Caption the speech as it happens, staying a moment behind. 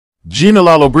Gina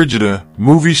Lollobrigida,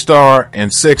 movie star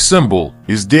and sex symbol,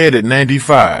 is dead at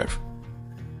 95.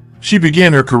 She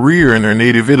began her career in her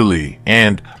native Italy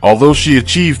and, although she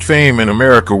achieved fame in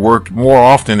America, worked more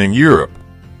often in Europe.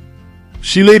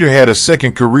 She later had a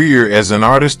second career as an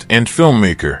artist and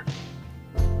filmmaker.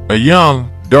 A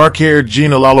young, dark-haired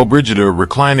Gina Lollobrigida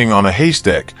reclining on a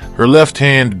haystack, her left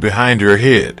hand behind her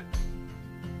head.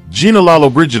 Gina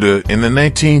Lollobrigida in the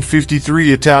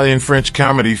 1953 Italian-French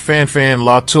comedy Fanfan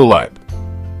la Tulipe.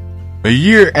 A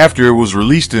year after it was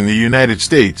released in the United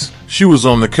States, she was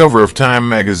on the cover of Time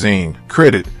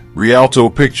magazine.Credit, Rialto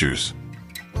Pictures.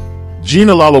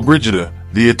 Gina Lollobrigida,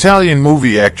 the Italian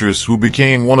movie actress who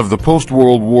became one of the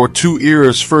post-World War II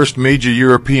era's first major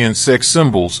European sex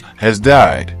symbols, has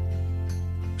died.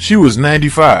 She was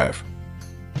 95.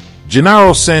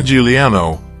 Gennaro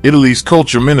Sangiuliano, Italy's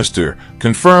culture minister,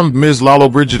 confirmed Ms.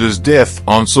 Lollobrigida's death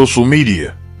on social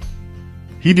media.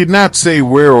 He did not say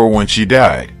where or when she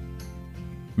died.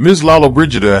 Ms.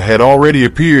 Lollobrigida had already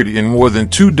appeared in more than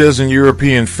 24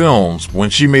 European films when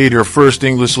she made her first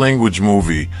English-language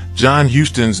movie, John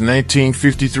Huston's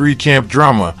 1953 camp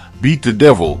drama, Beat the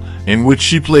Devil, in which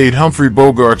she played Humphrey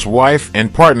Bogart's wife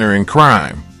and partner in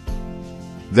crime.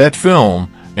 That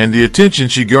film, and the attention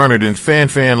she garnered in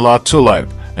Fanfan la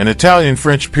Tulipe, an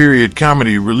Italian-French period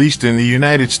comedy released in the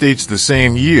United States the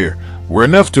same year, were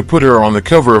enough to put her on the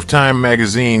cover of Time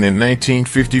magazine in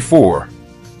 1954.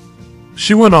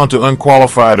 She went on to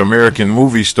unqualified American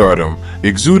movie stardom,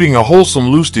 exuding a wholesome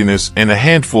lustiness in a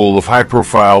handful of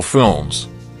high-profile films.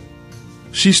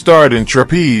 She starred in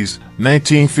Trapeze,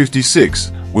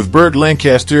 1956, with Burt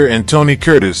Lancaster and Tony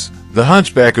Curtis, The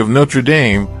Hunchback of Notre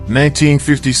Dame,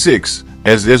 1956,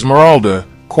 as Esmeralda,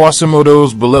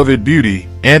 Quasimodo's beloved beauty.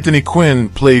 Anthony Quinn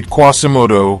played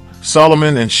Quasimodo.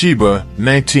 Solomon and Sheba,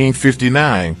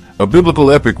 1959, a biblical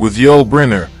epic with Yul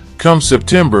Brynner. Come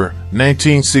September,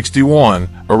 1961,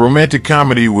 a romantic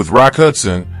comedy with Rock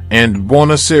Hudson, and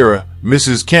Buonasera,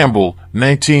 Mrs. Campbell,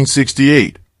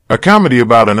 1968, a comedy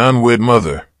about an unwed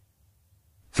mother.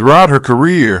 Throughout her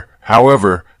career,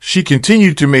 however, she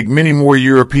continued to make many more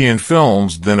European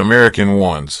films than American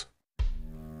ones.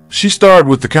 She starred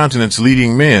with the continent's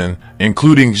leading men,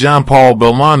 including Jean-Paul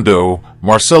Belmondo,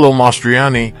 Marcello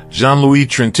Mastroianni, Jean-Louis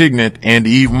Trintignant, and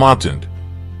Yves Montand.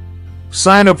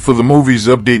 Sign up for the Movies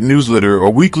Update newsletter,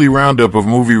 or weekly roundup of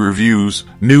movie reviews,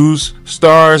 news,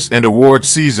 stars, and award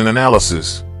season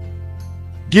analysis.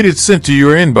 Get it sent to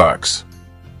your inbox.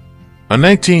 A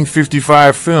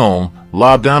 1955 film,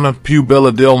 La Donna più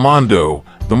bella del mondo,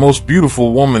 the most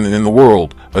beautiful woman in the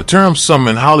world, a term some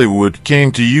in Hollywood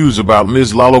came to use about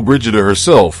Ms. Lollobrigida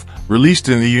herself, released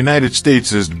in the United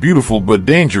States as Beautiful but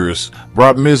Dangerous,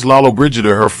 brought Ms. Lollobrigida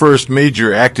her first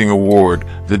major acting award,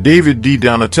 the David di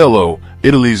Donatello,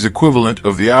 Italy's equivalent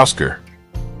of the Oscar.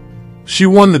 She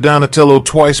won the Donatello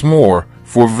twice more,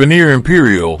 for Venere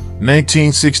Imperial,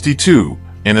 1962,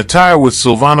 in a tie with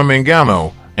Silvana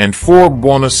Mangano, and for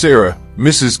Buonasera,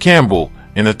 Mrs. Campbell,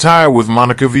 in a tie with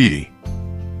Monica Vitti.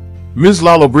 Ms.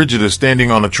 Lollobrigida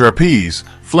standing on a trapeze,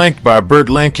 flanked by Burt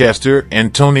Lancaster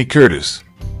and Tony Curtis.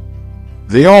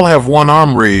 They all have one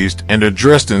arm raised and are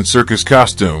dressed in circus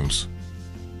costumes.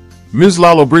 Ms.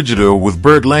 Lollobrigida with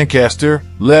Burt Lancaster,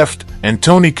 left, and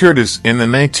Tony Curtis in the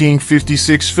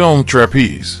 1956 film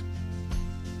Trapeze.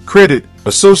 Credit,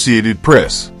 Associated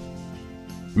Press.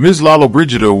 Ms.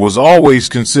 Lollobrigida was always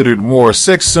considered more a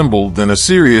sex symbol than a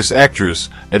serious actress,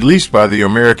 at least by the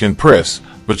American press,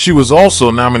 but she was also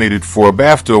nominated for a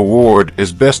BAFTA award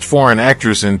as Best Foreign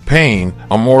Actress in Pain,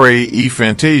 Amore e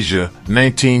Fantasia,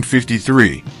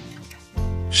 1953.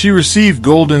 She received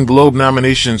Golden Globe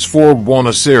nominations for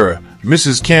Buonasera,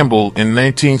 Mrs. Campbell in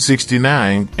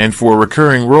 1969, and for a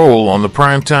recurring role on the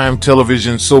primetime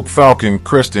television soap Falcon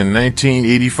Crest in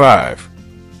 1985.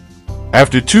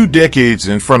 After 2 decades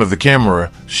in front of the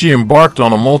camera, she embarked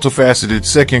on a multifaceted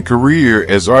second career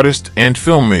as artist and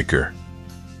filmmaker.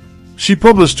 She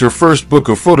published her first book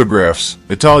of photographs,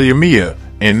 Italia Mia,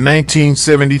 in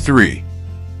 1973.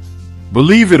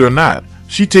 Believe it or not,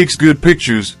 she takes good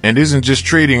pictures and isn't just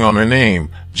trading on her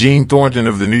name, Jean Thornton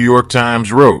of the New York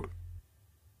Times wrote.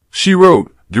 She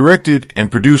wrote, directed,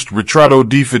 and produced Retrato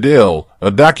di Fidel, a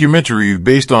documentary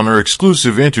based on her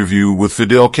exclusive interview with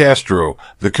Fidel Castro,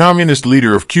 the communist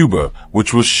leader of Cuba,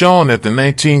 which was shown at the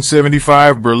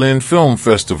 1975 Berlin Film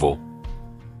Festival.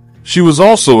 She was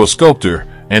also a sculptor,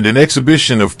 and an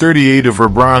exhibition of 38 of her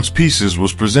bronze pieces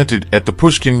was presented at the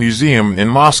Pushkin Museum in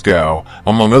Moscow,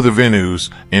 among other venues,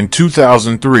 in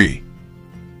 2003.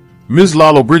 Ms.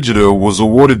 Lollobrigida was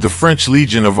awarded the French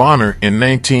Legion of Honor in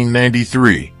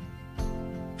 1993.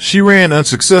 She ran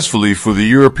unsuccessfully for the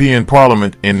European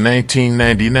Parliament in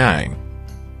 1999.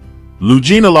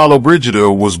 Gina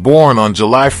Lollobrigida was born on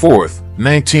July 4,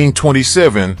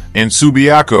 1927, in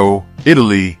Subiaco,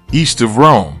 Italy, east of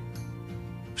Rome.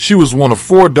 She was one of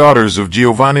 4 daughters of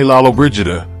Giovanni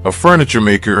Lollobrigida, a furniture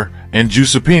maker, and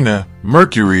Giuseppina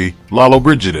Mercury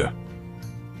Lollobrigida.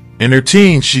 In her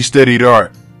teens, she studied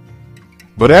art.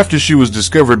 But after she was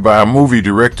discovered by a movie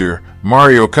director,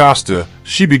 Mario Costa,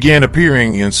 she began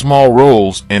appearing in small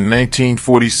roles in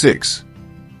 1946.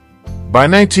 By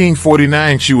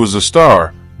 1949, she was a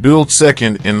star, billed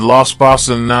second in La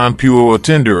Sposa non più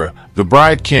attendere, The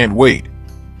Bride Can't Wait.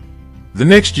 The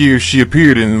next year, she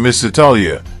appeared in Miss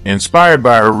Italia. Inspired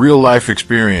by her real-life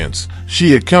experience,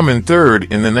 she had come in third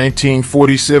in the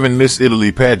 1947 Miss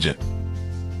Italy pageant.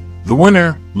 The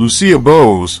winner, Lucia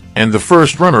Bose, and the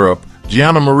first runner-up,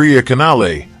 Gianna Maria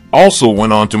Canale, also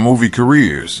went on to movie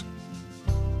careers.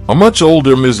 A much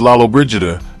older Ms.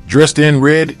 Lollobrigida, dressed in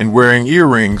red and wearing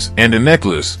earrings and a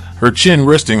necklace, her chin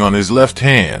resting on his left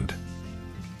hand.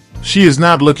 She is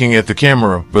not looking at the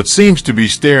camera but seems to be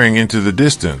staring into the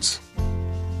distance.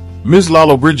 Ms.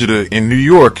 Lollobrigida in New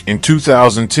York in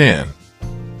 2010.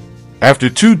 After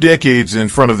 2 decades in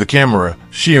front of the camera,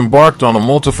 she embarked on a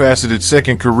multifaceted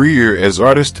second career as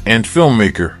artist and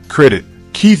filmmaker. Credit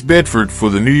Keith Bedford for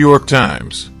the New York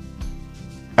Times.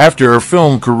 After her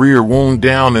film career wound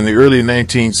down in the early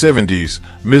 1970s,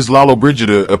 Ms.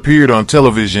 Lollobrigida appeared on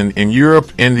television in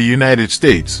Europe and the United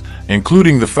States,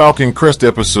 including the Falcon Crest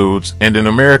episodes and an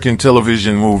American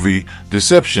television movie,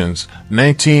 Deceptions,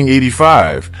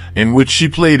 1985, in which she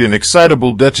played an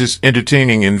excitable Duchess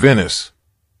entertaining in Venice.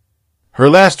 Her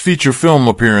last feature film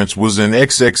appearance was in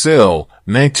XXL,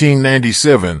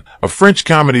 1997, a French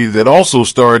comedy that also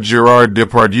starred Gerard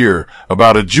Depardieu,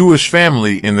 about a Jewish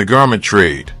family in the garment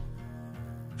trade.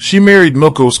 She married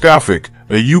Milko Skafic,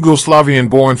 a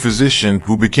Yugoslavian-born physician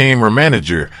who became her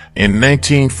manager in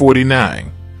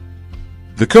 1949.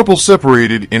 The couple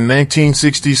separated in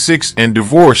 1966 and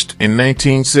divorced in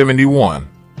 1971.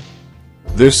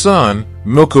 Their son,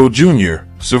 Milko Jr.,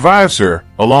 survives her,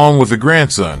 along with a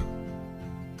grandson.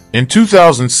 In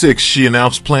 2006, she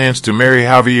announced plans to marry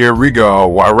Javier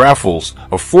Rigal y Raffles,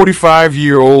 a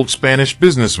 45-year-old Spanish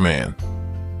businessman.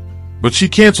 But she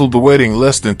canceled the wedding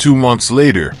less than 2 months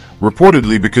later,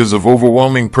 reportedly because of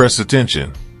overwhelming press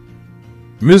attention.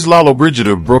 Ms.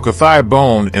 Lollobrigida broke a thigh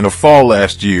bone in a fall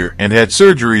last year and had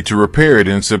surgery to repair it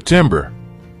in September.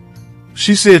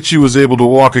 She said she was able to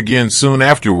walk again soon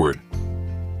afterward.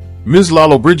 Ms.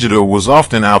 Lollobrigida was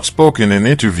often outspoken in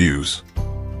interviews.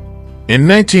 In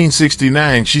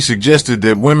 1969, she suggested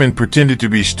that women pretended to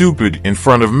be stupid in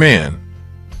front of men.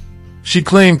 She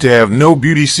claimed to have no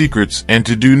beauty secrets and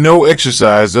to do no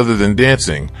exercise other than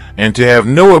dancing, and to have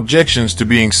no objections to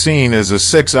being seen as a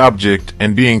sex object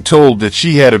and being told that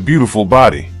she had a beautiful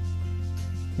body.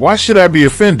 "Why should I be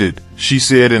offended?" she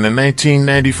said in a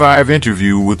 1995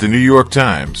 interview with the New York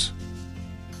Times.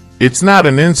 "It's not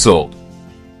an insult."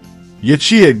 Yet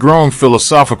she had grown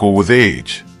philosophical with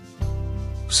age.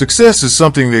 "Success is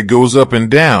something that goes up and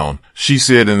down," she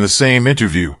said in the same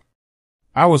interview.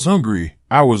 "I was hungry,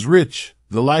 I was rich,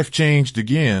 the life changed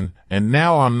again, and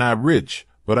now I'm not rich,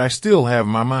 but I still have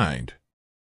my mind."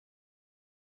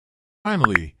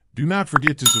 Finally, do not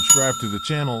forget to subscribe to the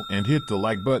channel and hit the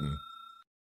like button.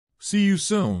 See you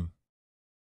soon.